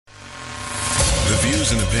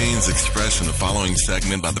views and opinions expressed in the following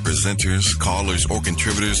segment by the presenters, callers, or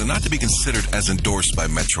contributors are not to be considered as endorsed by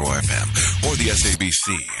Metro FM or the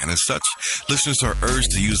SABC, and as such, listeners are urged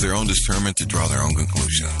to use their own discernment to draw their own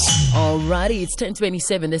conclusions. Alrighty, it's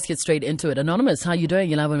 10:27. Let's get straight into it. Anonymous, how you doing?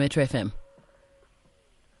 You're live on Metro FM.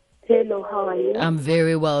 Hello, how are you? I'm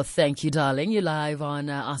very well, thank you, darling. You're live on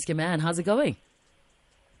Ask a Man. How's it going?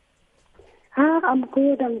 I'm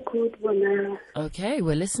good, Bona. Okay,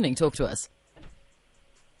 we're listening. Talk to us.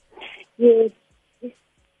 Yes.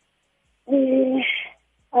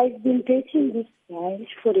 I've been dating this guy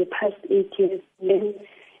for the past 8 years. Then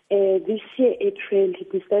this year, April, he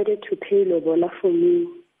decided to pay lobola for me.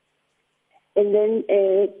 And then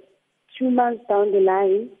 2 months down the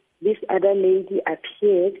line, this other lady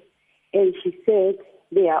appeared and she said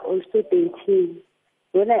they are also dating.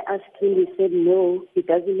 When I asked him, he said no, he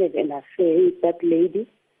doesn't have an affair with that lady,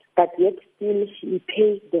 but yet still he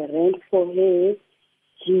pays the rent for her,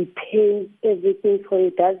 he pays everything for her,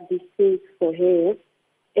 does these things for her.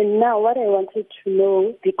 And now what I wanted to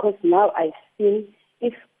know, because now I've seen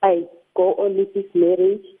if I go on with this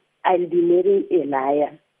marriage, I'll be marrying a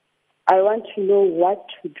liar. I want to know what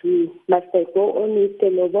to do. Must I go on with the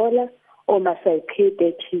lobola or must I pay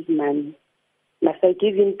back his money? Must I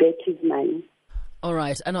give him back his money? All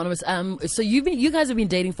right, Anonymous. So you guys have been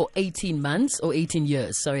dating for 18 months or 18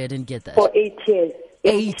 years? Sorry, I didn't get that. For 8 years.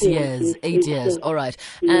 8 years. 8 years. All right.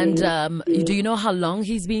 And do you know how long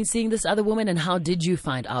he's been seeing this other woman, and how did you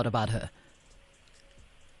find out about her?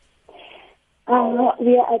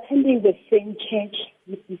 We are attending the same church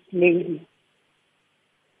with this lady.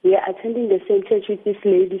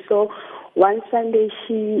 So one Sunday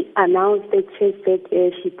she announced at church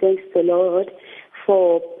that she thanks the Lord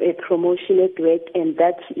for a promotion at work and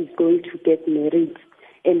that she is going to get married.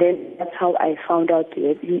 And then that's how I found out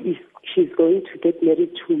that she's going to get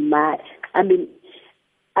married to Matt.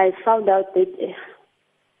 I found out that...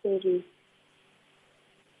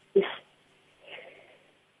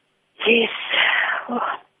 Yes.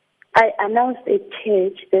 I announced at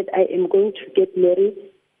church that I am going to get married.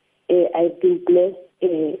 I've been blessed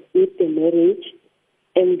with the marriage.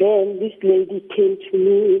 And then this lady came to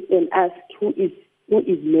me and asked, who is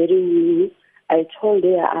marrying you? I told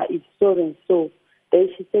her, it's so and so. Then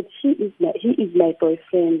she said, he is my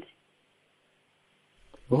boyfriend.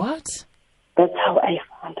 What? That's how I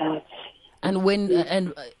found out. And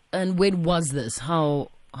when was this? How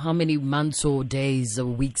many months or days or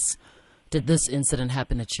weeks did this incident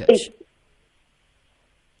happen at church?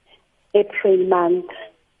 April month.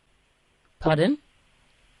 Pardon?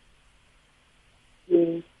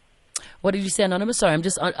 Yes. What did you say, Anonymous? Sorry,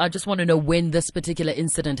 I just want to know when this particular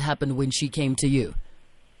incident happened, when she came to you.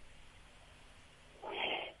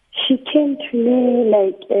 She came to me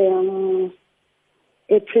like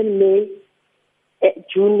April, May,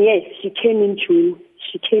 June. Yes, she came in June.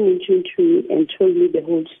 She came in June to me and told me the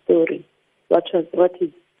whole story. What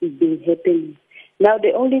is been happening? Now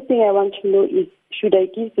the only thing I want to know is, should I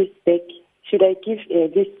give this back? Should I give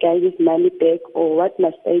this guy his money back, or what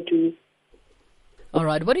must I do? All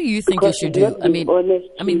right, what do you think you should do?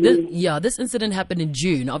 This incident happened in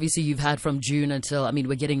June. Obviously, you've had from June until,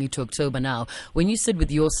 we're getting into October now. When you sit with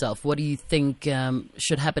yourself, what do you think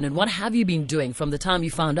should happen, and what have you been doing from the time you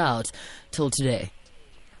found out till today?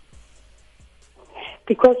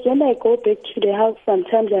 Because when I go back to the house,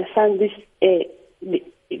 sometimes I find this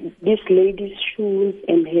lady's shoes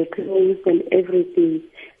and her clothes and everything.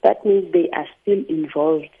 That means they are still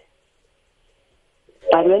involved.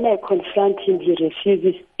 But when I confront him, he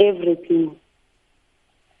refuses everything.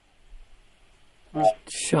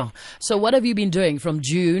 Sure. So what have you been doing from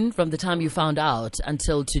June, from the time you found out,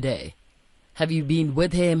 until today? Have you been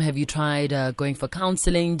with him? Have you tried going for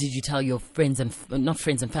counseling? Did you tell your friends and, not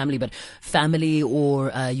friends and family, but family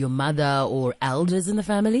or your mother or elders in the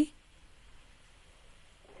family?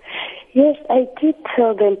 Yes, I did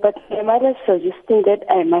tell them, but my mother suggesting that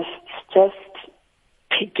I must just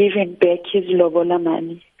give him back his lobola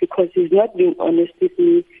money because he's not been honest with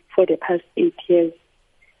me for the past 8 years.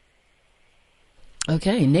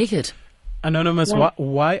 Okay, naked. Anonymous,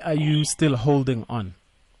 why are you still holding on?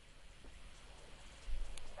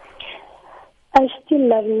 I still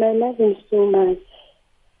love him. I love him so much.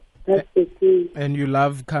 That's the thing. And you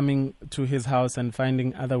love coming to his house and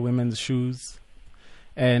finding other women's shoes?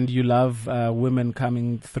 And you love women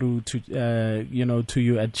coming through to to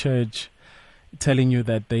you at church, telling you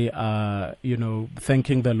that they are,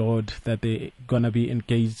 thanking the Lord that they're going to be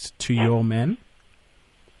engaged to your man?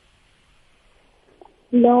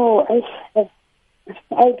 No, I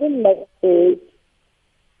don't like it.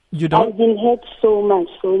 You don't? I've been hurt so much.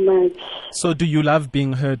 So do you love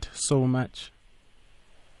being hurt so much?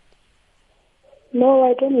 No,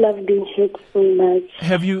 I don't love being hurt so much.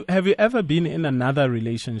 Have you ever been in another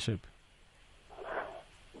relationship?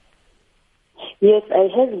 Yes, I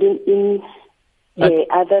have been in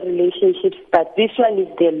other relationships, but this one is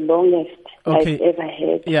the longest I've ever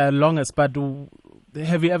had. Yeah, longest, but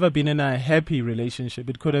have you ever been in a happy relationship?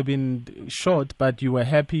 It could have been short, but you were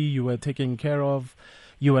happy, you were taken care of,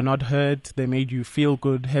 you were not hurt, they made you feel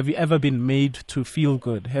good. Have you ever been made to feel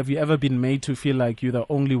good? Have you ever been made to feel like you're the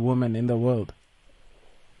only woman in the world?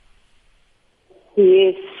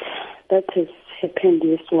 Yes, that has happened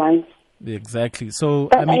once. Exactly. So,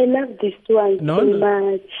 but I love this one so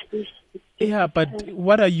much. Yeah, but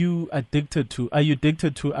what are you addicted to? Are you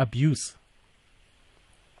addicted to abuse?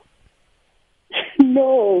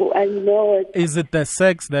 No, I'm not. Is it the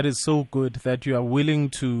sex that is so good that you are willing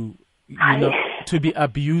to, to be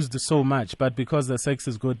abused so much, but because the sex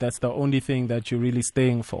is good, that's the only thing that you're really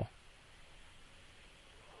staying for?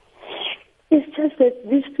 It's just that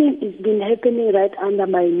this thing has been happening right under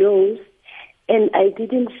my nose, and I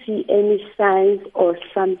didn't see any signs or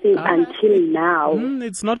something until now.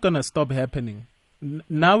 It's not going to stop happening.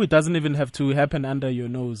 Now it doesn't even have to happen under your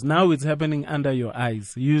nose. Now it's happening under your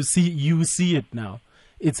eyes. You see it now.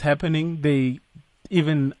 It's happening. They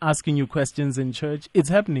even asking you questions in church. It's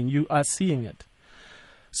happening. You are seeing it.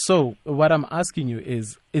 So what I'm asking you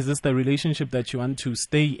is this the relationship that you want to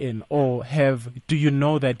stay in, or do you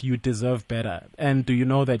know that you deserve better? And do you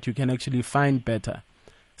know that you can actually find better?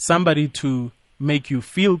 Somebody to make you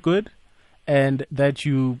feel good and that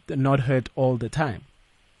you not hurt all the time.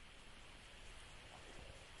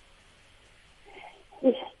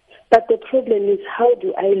 But the problem is, how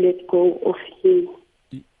do I let go of him?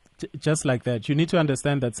 Just like that. You need to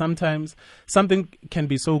understand that sometimes something can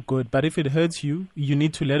be so good, but if it hurts you, you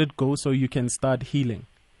need to let it go so you can start healing.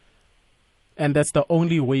 And that's the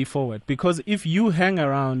only way forward. Because if you hang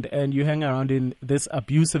around in this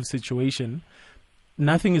abusive situation,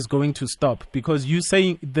 nothing is going to stop. Because you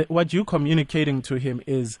saying that what you're communicating to him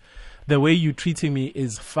is, the way you're treating me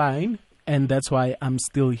is fine, and that's why I'm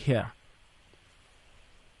still here.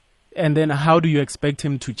 And then how do you expect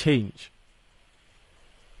him to change?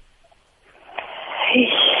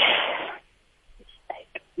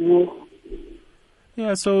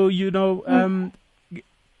 Yeah, so,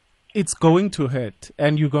 it's going to hurt,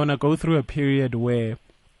 and you're going to go through a period where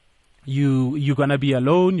you're going to be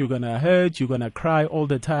alone, you're going to hurt, you're going to cry all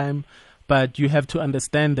the time, but you have to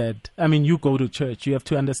understand that, you go to church, you have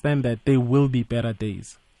to understand that there will be better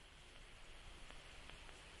days.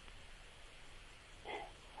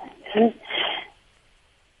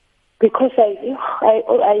 Because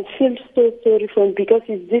I feel so sorry for him, because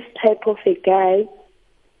he's this type of a guy.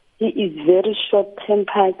 He is very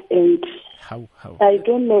short-tempered, and how? I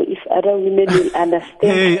don't know if other women will understand.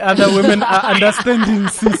 Hey, other women are understanding,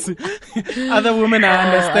 Sissy. Other women are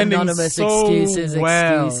understanding Anonymous so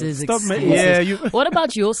excuses. Stop me. What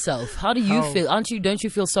about yourself? How do you feel? Don't you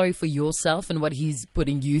feel sorry for yourself and what he's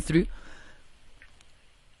putting you through?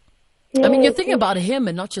 Yeah, you're thinking about him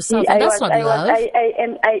and not yourself, and that's not love.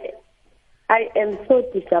 I am so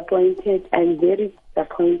disappointed. I'm very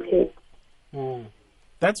disappointed.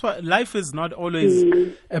 That's why life is not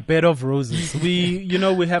always a bed of roses. We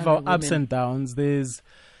have our ups and downs. There's,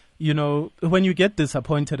 when you get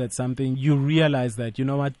disappointed at something, you realize that,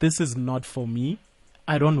 this is not for me.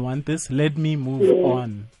 I don't want this. Let me move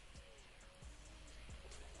on.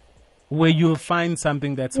 Where you'll find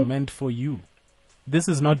something that's meant for you. This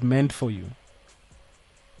is not meant for you.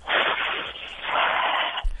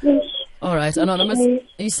 All right, Anonymous,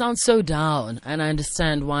 you sound so down, and I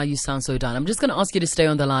understand why you sound so down. I'm just going to ask you to stay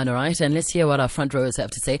on the line, all right? And let's hear what our front rowers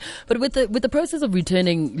have to say. But with the process of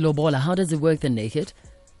returning lobola, how does it work then, Naked?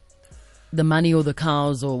 The money or the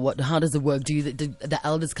cows or what? How does it work? Do the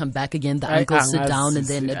elders come back again? The uncles sit down and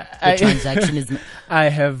then the transaction is... I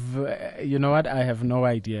have, you know what? I have no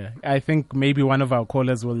idea. I think maybe one of our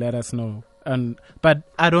callers will let us know. But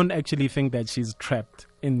I don't actually think that she's trapped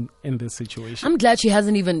in this situation. I'm glad she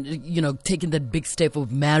hasn't even, taken that big step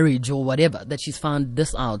of marriage or whatever, that she's found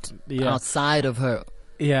this out outside of her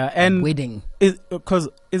wedding. Because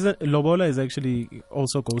lobola is actually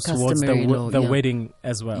also goes towards the wedding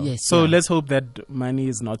as well. Yes, so let's hope that money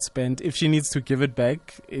is not spent. If she needs to give it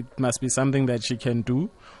back, it must be something that she can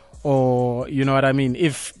do. Or, you know what I mean?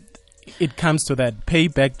 If it comes to that. Pay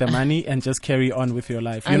back the money and just carry on with your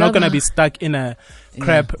life. I You're not love going to how- be stuck in a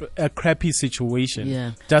crappy situation.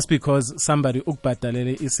 Yeah. Just because somebody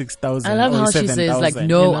ukbadalele is 6,000 I love or how she 7,000. says like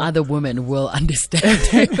no other woman will understand.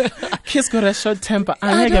 He's got a short temper.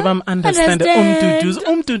 I I don't don't understand. understand.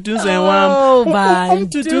 Oh,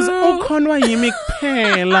 Bantu. ukhonwa yimi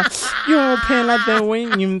kuphela. Yo phela the way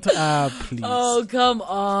please. Oh, come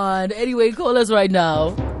on. Anyway, call us right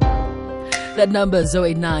now. That number is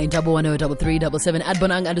 089 110 3377 at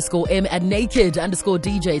Bonang_M at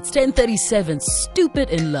Naked_DJ. It's 10:37. Stupid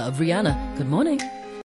in Love. Rihanna, good morning.